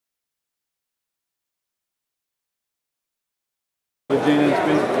The genus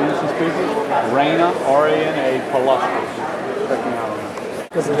species, Rana, R-A-N-A, Palustris. Check me out on that.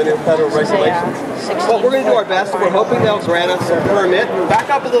 Because of the new federal regulations. But we're going to do our best. We're hoping they'll grant us a permit. Back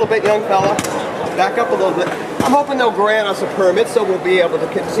up a little bit, young fella. Back up a little bit. I'm hoping they'll grant us a permit so we'll be able to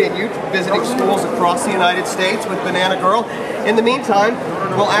continue visiting schools across the United States with Banana Girl. In the meantime,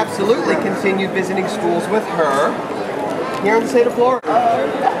 we'll absolutely continue visiting schools with her here in the state of Florida.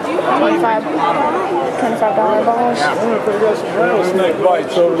 $25 balls. I wonder if they got some rattlesnake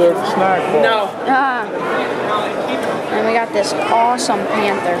bites over there at the snack bar. No. And we got this awesome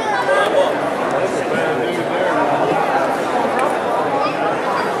panther.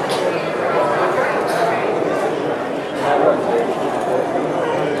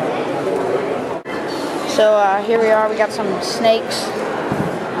 So here we are, we got some snakes,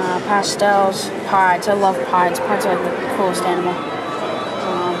 pastels, pieds. I love pieds. Pieds are like the coolest animal.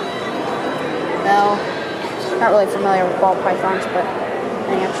 Bell. Not really familiar with ball pythons, but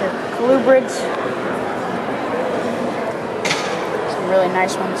any extra colubrids. Some really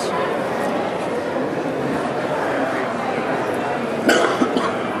nice ones.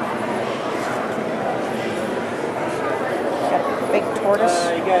 Got a big tortoise.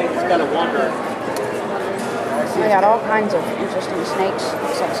 You guys gotta wonder. We got all kinds of interesting snakes.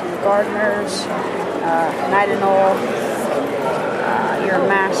 Looks like some gardeners, nightingale,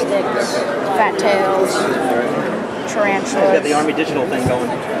 uromastics, fat tails, tarantulas. Got the Army Digital thing going.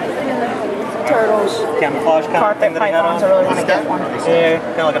 Turtles. Camouflage kind of thing carpet that I had on. pythons. I really want to get one. Yeah,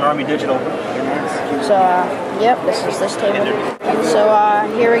 kind of like an Army Digital. So, yep, this is this table. So,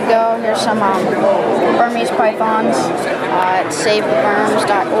 here we go. Here's some Burmese pythons at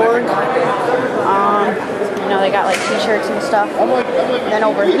savetheburms.org. You know, they got like t-shirts and stuff. And then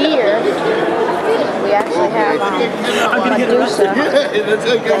over here, we actually have Medusa, the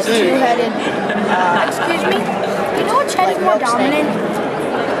two-headed. Excuse me? You know which head is more dominant?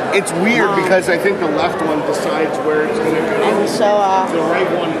 It's weird because I think the left one decides where it's going to go. And so, the right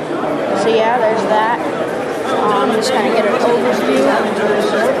one. So yeah, there's that. Just kind of get an overview.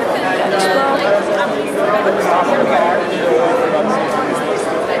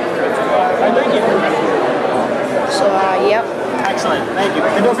 So, yep. Excellent, thank you.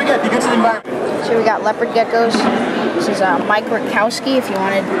 And don't forget, be good to the environment. So we got leopard geckos. This is Mike Rakowski. If you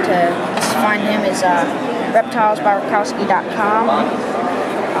wanted to find him, is reptilesbyrakowski.com.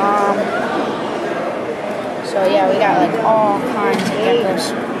 So yeah, we got like all kinds of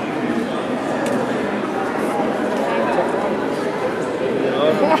geckos.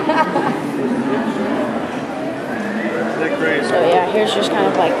 So yeah, here's just kind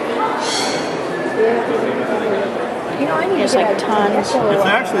of like, just like tons. It's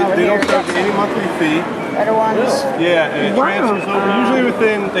actually, they don't charge any monthly fee. Better ones. Yeah, and it transfers over, usually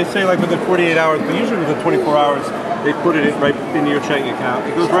within, they say like within 48 hours, but usually within 24 hours, they put it right into your checking account.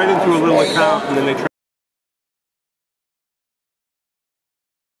 It goes right into a little account, and then they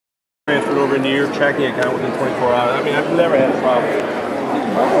transfer it over into your checking account within 24 hours. I mean, I've never had a problem.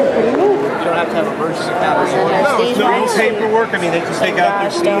 You don't have to have a purchase account or anything. No, it's no paperwork. I mean, they just take out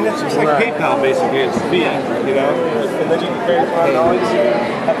their scene. It's just like PayPal, basically. It's fee, you know? And then you can transfer it all. You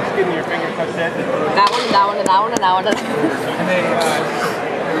have the skin of your finger touch that. That one, that one, and that one, and that one. And then,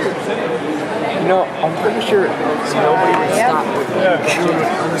 You know, I'm pretty sure nobody would stop with me.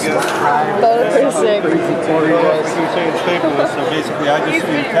 Photo pretty sick. So basically, I just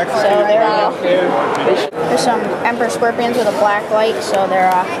do text. So there's some emperor scorpions with a black light, so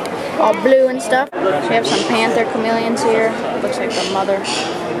they're all blue and stuff. So we have some panther chameleons here. Looks like the mother.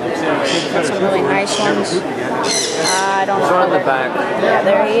 Got some really nice ones. I don't know. On the back. Yeah,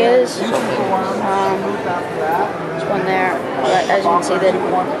 there he is. There's one there. As you can see, I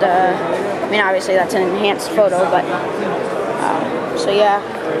mean, obviously that's an enhanced photo, but so yeah.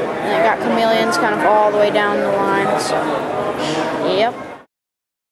 And I got chameleons kind of all the way down the line. So, yep.